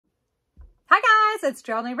guys, it's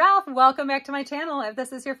Geraldine Ralph. Welcome back to my channel. If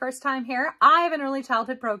this is your first time here, I have an early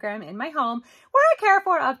childhood program in my home where I care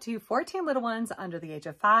for up to 14 little ones under the age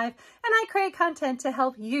of 5, and I create content to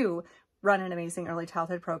help you run an amazing early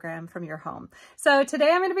childhood program from your home. So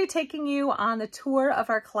today I'm going to be taking you on the tour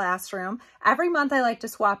of our classroom. Every month I like to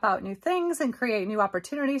swap out new things and create new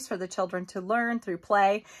opportunities for the children to learn through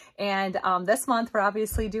play. And this month we're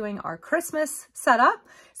obviously doing our Christmas setup.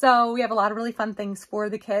 So we have a lot of really fun things for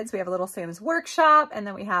the kids. We have a little Santa's workshop, and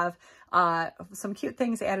then we have some cute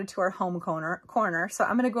things added to our home corner. So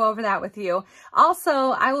I'm going to go over that with you. Also,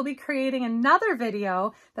 I will be creating another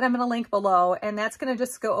video that I'm going to link below, and that's going to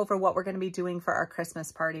just go over what we're going to be doing for our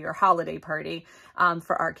Christmas party or holiday party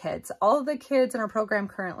for our kids. All of the kids in our program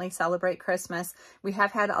currently celebrate Christmas. We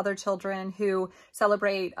have had other children who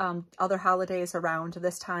celebrate other holidays around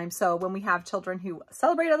this time. So when we have children who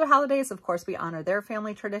celebrate other holidays, of course, we honor their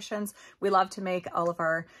family traditions. We love to make all of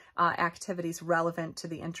our activities relevant to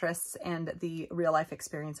the interests and the real life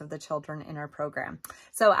experience of the children in our program.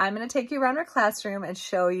 So I'm going to take you around our classroom and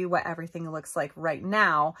show you what everything looks like right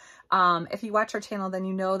now. If you watch our channel, then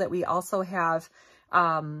you know that we also have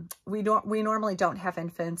we normally don't have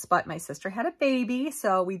infants, but my sister had a baby.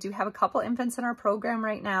 So we do have a couple infants in our program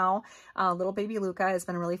right now. Little baby Luca has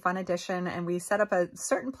been a really fun addition, and we set up a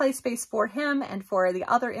certain play space for him and for the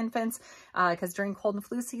other infants, because during cold and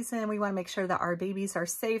flu season, we want to make sure that our babies are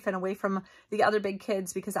safe and away from the other big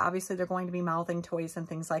kids, because obviously they're going to be mouthing toys and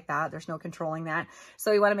things like that. There's no controlling that.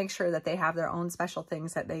 So we want to make sure that they have their own special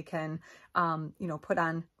things that they can, you know, put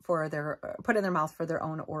in their mouth for their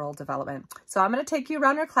own oral development. So I'm going to take you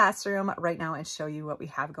around our classroom right now and show you what we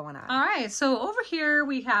have going on. All right, so over here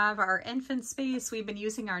we have our infant space. We've been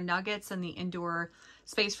using our nuggets in the indoor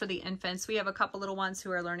space for the infants. We have a couple little ones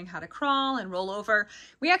who are learning how to crawl and roll over.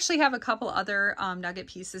 We actually have a couple other nugget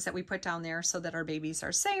pieces that we put down there so that our babies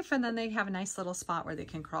are safe, and then they have a nice little spot where they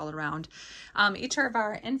can crawl around. Each of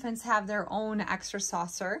our infants have their own extra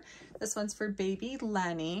saucer. This one's for baby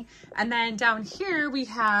Lenny. And then down here we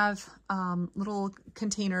have little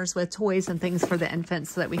containers with toys and things for the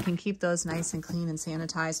infants so that we can keep those nice and clean and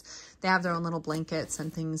sanitized. They have their own little blankets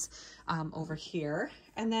and things over here.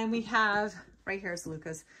 And then we have, right here is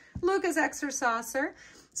Luca's extra saucer.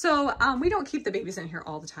 So we don't keep the babies in here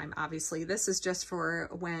all the time, obviously. This is just for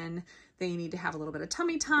when they need to have a little bit of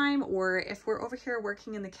tummy time, or if we're over here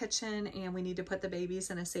working in the kitchen and we need to put the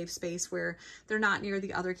babies in a safe space where they're not near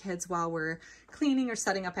the other kids while we're cleaning or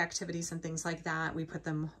setting up activities and things like that, we put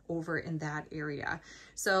them over in that area.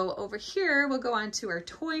 So over here, we'll go on to our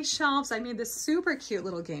toy shelves. I made this super cute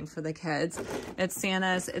little game for the kids.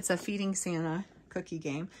 It's a feeding Santa cookie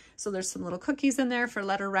game. So there's some little cookies in there for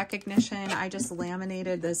letter recognition. I just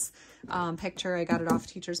laminated this picture. I got it off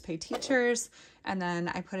Teachers Pay Teachers, and then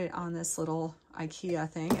I put it on this little IKEA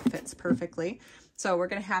thing. It fits perfectly. So we're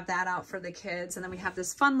going to have that out for the kids. And then we have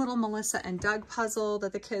this fun little Melissa and Doug puzzle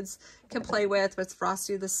that the kids can play with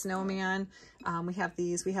Frosty the Snowman. We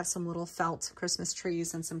have some little felt Christmas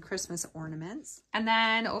trees and some Christmas ornaments. And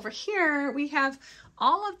then over here, we have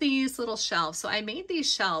all of these little shelves. So I made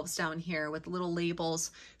these shelves down here with little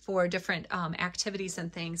labels for different activities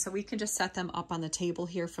and things. So we can just set them up on the table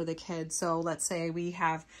here for the kids. So let's say we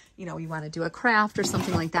have, you know, we want to do a craft or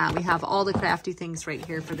something like that. We have all the crafty things right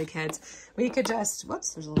here for the kids. We could just,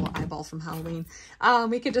 whoops, there's a little eyeball from Halloween.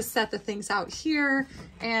 We could just set the things out here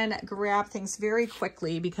and grab things very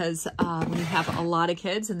quickly, because when you have a lot of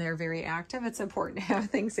kids and they're very active, it's important to have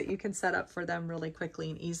things that you can set up for them really quickly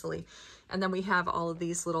and easily. And then we have all of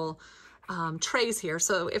these little trays here.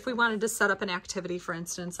 So if we wanted to set up an activity, for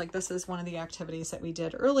instance, like this is one of the activities that we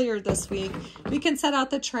did earlier this week, we can set out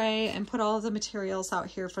the tray and put all of the materials out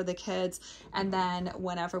here for the kids. And then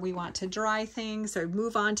whenever we want to dry things or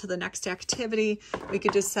move on to the next activity, we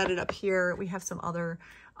could just set it up here. We have some other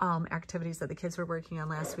activities that the kids were working on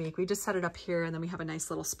last week. We just set it up here, and then we have a nice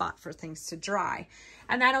little spot for things to dry.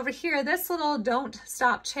 And then over here, this little Don't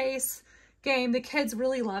Stop Chase game, the kids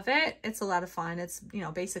really love it. It's a lot of fun. It's, you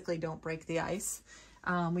know, basically don't break the ice.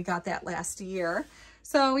 We got that last year.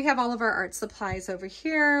 So we have all of our art supplies over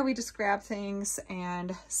here. We just grab things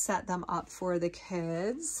and set them up for the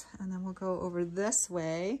kids. And then we'll go over this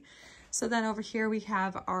way. So then over here we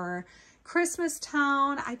have our Christmas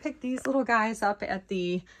Town. I picked these little guys up at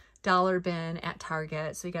the dollar bin at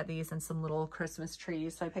Target. So we got these and some little Christmas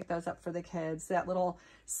trees. So I picked those up for the kids. That little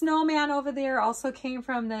snowman over there also came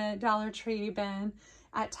from the Dollar Tree bin.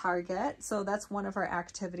 at Target. So that's one of our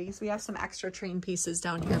activities. We have some extra train pieces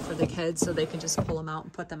down here for the kids so they can just pull them out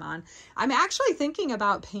and put them on. I'm actually thinking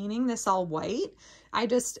about painting this all white.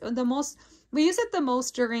 We use it the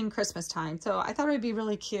most during Christmas time. So I thought it would be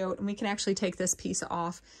really cute, and we can actually take this piece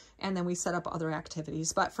off and then we set up other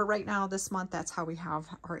activities. But for right now, this month, that's how we have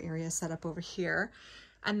our area set up over here.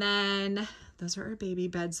 And then those are our baby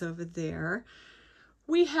beds over there.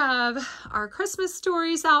 We have our Christmas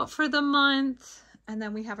stories out for the month. And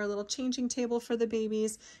then we have our little changing table for the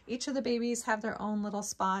babies. Each of the babies have their own little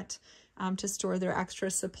spot to store their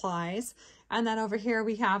extra supplies. And then over here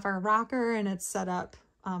we have our rocker, and it's set up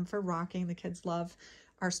for rocking. The kids love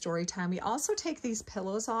our story time. We also take these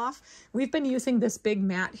pillows off. We've been using this big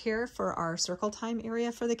mat here for our circle time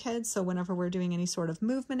area for the kids. So whenever we're doing any sort of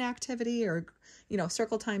movement activity or, you know,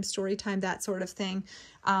 circle time, story time, that sort of thing,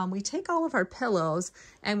 we take all of our pillows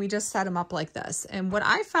and we just set them up like this. And what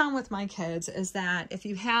I found with my kids is that if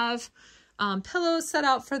you have pillows set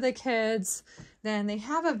out for the kids, then they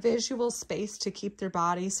have a visual space to keep their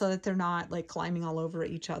body so that they're not like climbing all over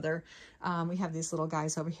each other. We have these little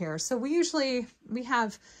guys over here. So we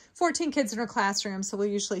have 14 kids in our classroom. So we'll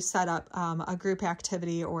usually set up a group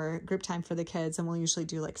activity or group time for the kids. And we'll usually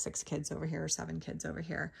do like 6 kids over here or 7 kids over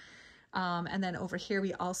here. And then over here,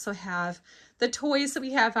 we also have the toys that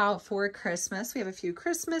we have out for Christmas. We have a few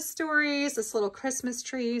Christmas stories, this little Christmas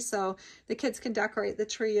tree, so the kids can decorate the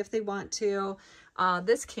tree if they want to.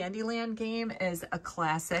 This Candyland game is a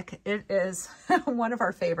classic. It is one of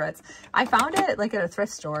our favorites. I found it like at a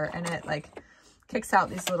thrift store, and it like kicks out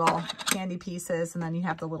these little candy pieces, and then you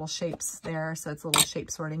have the little shapes there. So it's a little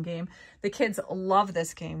shape sorting game. The kids love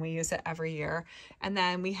this game. We use it every year. And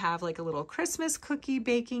then we have like a little Christmas cookie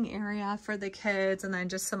baking area for the kids, and then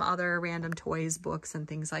just some other random toys, books, and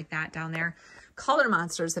things like that down there. Color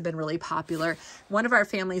Monsters have been really popular. One of our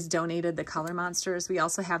families donated the Color Monsters. We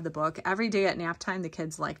also have the book. Every day at nap time, the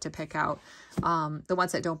kids like to pick out, the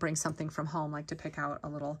ones that don't bring something from home like to pick out a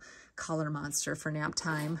little Color Monster for nap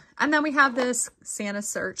time. And then we have this Santa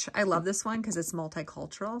Search. I love this one because it's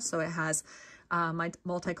multicultural. So it has my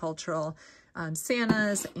multicultural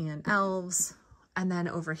Santas and elves. And then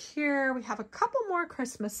over here, we have a couple more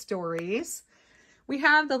Christmas stories. We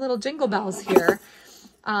have the little jingle bells here.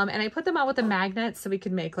 And I put them out with a magnet so we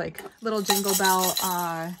could make like little jingle bell,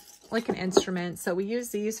 like an instrument. So we use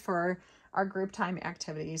these for our group time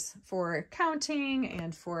activities for counting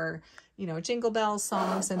and for, you know, jingle bell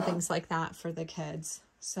songs and things like that for the kids.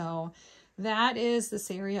 So that is this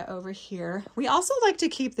area over here. We also like to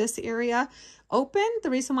keep this area open. The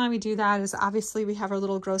reason why we do that is obviously we have our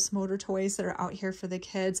little gross motor toys that are out here for the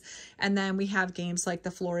kids. And then we have games like the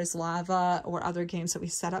floor is lava or other games that we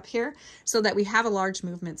set up here so that we have a large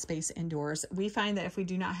movement space indoors. We find that if we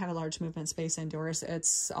do not have a large movement space indoors,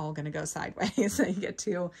 it's all going to go sideways and you get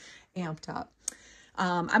too amped up.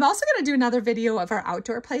 I'm also going to do another video of our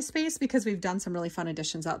outdoor play space because we've done some really fun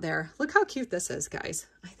additions out there. Look how cute this is, guys.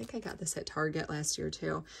 I think I got this at Target last year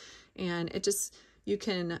too. And it just, you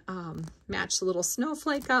can match the little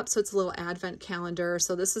snowflake up. So it's a little advent calendar.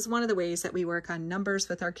 So this is one of the ways that we work on numbers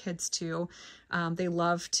with our kids too. They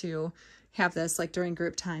love to have this, like during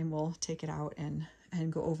group time, we'll take it out and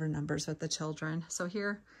go over numbers with the children. So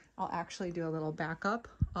here, I'll actually do a little backup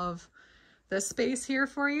of this space here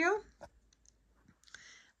for you.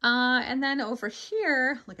 And then over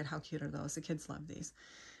here, look at how cute are those. The kids love these.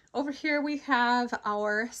 Over here, we have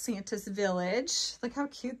our Santa's Village. Look how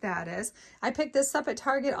cute that is. I picked this up at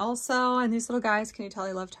Target also. And these little guys, can you tell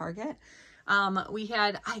I love Target?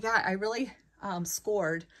 I really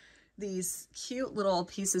scored these cute little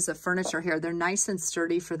pieces of furniture here. They're nice and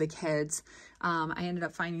sturdy for the kids. I ended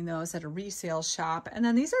up finding those at a resale shop. And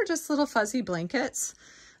then these are just little fuzzy blankets.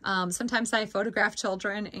 Sometimes I photograph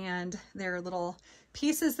children and they're little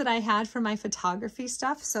pieces that I had for my photography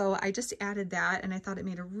stuff. So I just added that and I thought it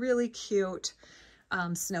made a really cute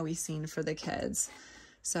snowy scene for the kids.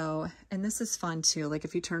 So, and this is fun too. Like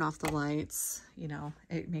if you turn off the lights, you know,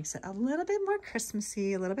 it makes it a little bit more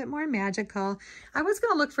Christmassy, a little bit more magical. I was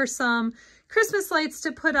going to look for some Christmas lights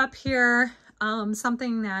to put up here.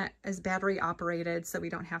 Something that is battery operated so we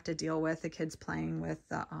don't have to deal with the kids playing with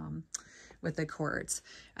the cords.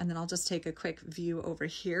 And then I'll just take a quick view over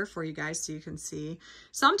here for you guys so you can see.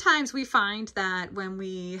 Sometimes we find that when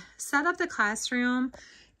we set up the classroom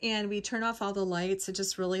and we turn off all the lights, it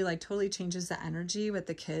just really like totally changes the energy with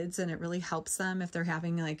the kids, and it really helps them if they're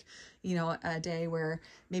having like, you know, a day where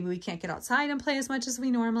maybe we can't get outside and play as much as we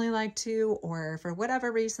normally like to, or for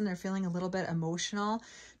whatever reason they're feeling a little bit emotional,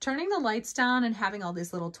 turning the lights down and having all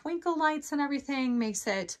these little twinkle lights and everything makes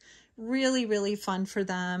it really, really fun for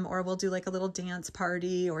them. Or we'll do like a little dance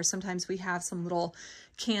party, or sometimes we have some little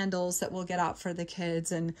candles that we'll get out for the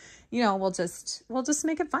kids, and you know, we'll just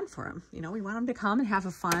make it fun for them. You know, we want them to come and have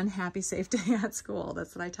a fun, happy, safe day at school.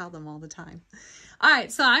 That's what I tell them all the time. All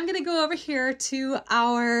right, so I'm gonna go over here to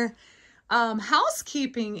our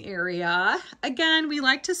housekeeping area. Again, we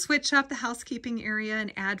like to switch up the housekeeping area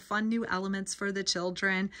and add fun new elements for the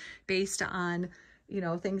children based on, you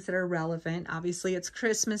know, things that are relevant. Obviously it's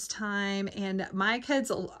Christmas time, and my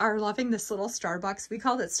kids are loving this little Starbucks. We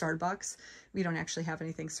called it Starbucks. We don't actually have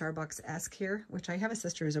anything Starbucks-esque here, which I have a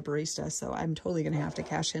sister who's a barista, so I'm totally gonna have to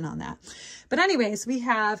cash in on that. But anyways, we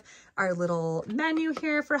have our little menu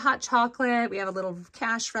here for hot chocolate. We have a little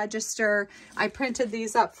cash register. I printed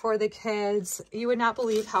these up for the kids. You would not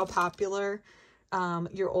believe how popular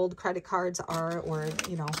your old credit cards are, or,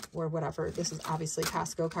 you know, or whatever. This is obviously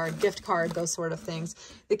Costco card, gift card, those sort of things.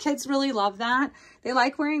 The kids really love that. They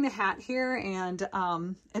like wearing the hat here, and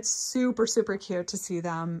it's super, super cute to see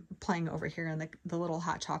them playing over here in the little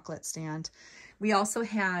hot chocolate stand. We also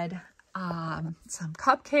had some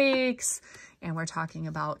cupcakes, and we're talking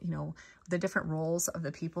about, you know, the different roles of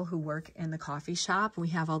the people who work in the coffee shop. We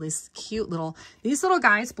have all these cute these little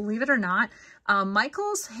guys, believe it or not.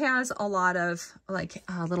 Michael's has a lot of like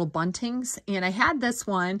little buntings, and I had this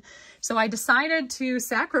one, so I decided to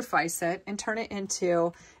sacrifice it and turn it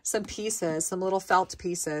into some pieces, some little felt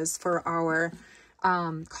pieces for our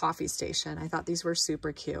coffee station. I thought these were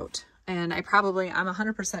super cute. And I'm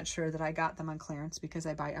 100% sure that I got them on clearance, because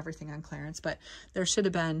I buy everything on clearance, but there should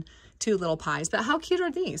have been 2 little pies. But how cute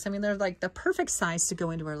are these? I mean, they're like the perfect size to go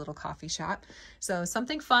into our little coffee shop. So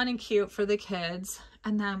something fun and cute for the kids.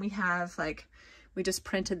 And then we have we just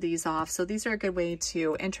printed these off. So these are a good way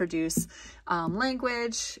to introduce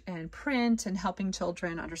language and print, and helping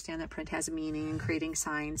children understand that print has a meaning, and creating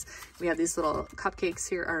signs. We have these little cupcakes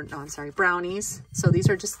here, or no, I'm sorry, brownies. So these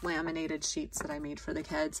are just laminated sheets that I made for the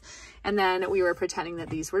kids. And then we were pretending that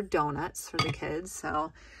these were donuts for the kids.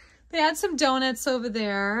 So they had some donuts over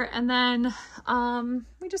there. And then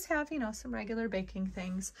we just have, you know, some regular baking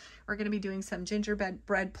things. We're going to be doing some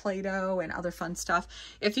gingerbread Play-Doh and other fun stuff.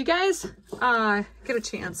 If you guys get a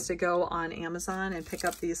chance to go on Amazon and pick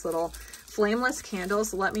up these little flameless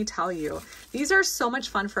candles, let me tell you, these are so much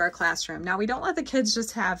fun for our classroom. Now, we don't let the kids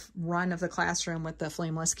just have run of the classroom with the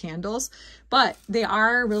flameless candles, but they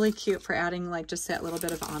are really cute for adding like just that little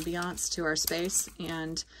bit of ambiance to our space.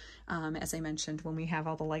 And as I mentioned, when we have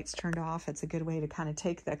all the lights turned off, it's a good way to kind of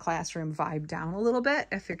take the classroom vibe down a little bit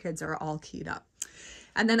if your kids are all keyed up.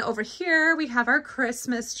 And then over here, we have our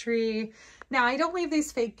Christmas tree. Now, I don't leave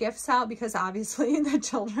these fake gifts out because obviously the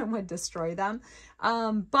children would destroy them.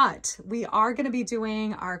 But we are going to be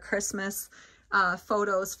doing our Christmas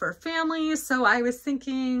photos for families. So I was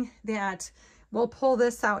thinking that we'll pull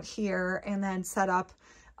this out here and then set up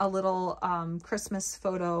a little Christmas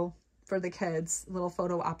photo for the kids, little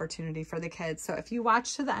photo opportunity for the kids. So if you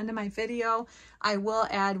watch to the end of my video, I will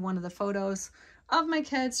add one of the photos of my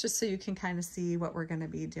kids just so you can kind of see what we're going to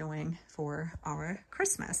be doing for our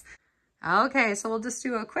Christmas. Okay, so we'll just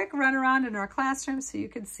do a quick run around in our classroom so you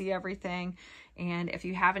can see everything. And if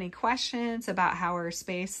you have any questions about how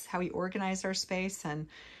we organize our space and,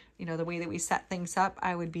 you know, the way that we set things up,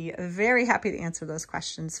 I would be very happy to answer those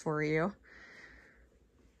questions for you.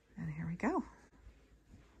 And here we go.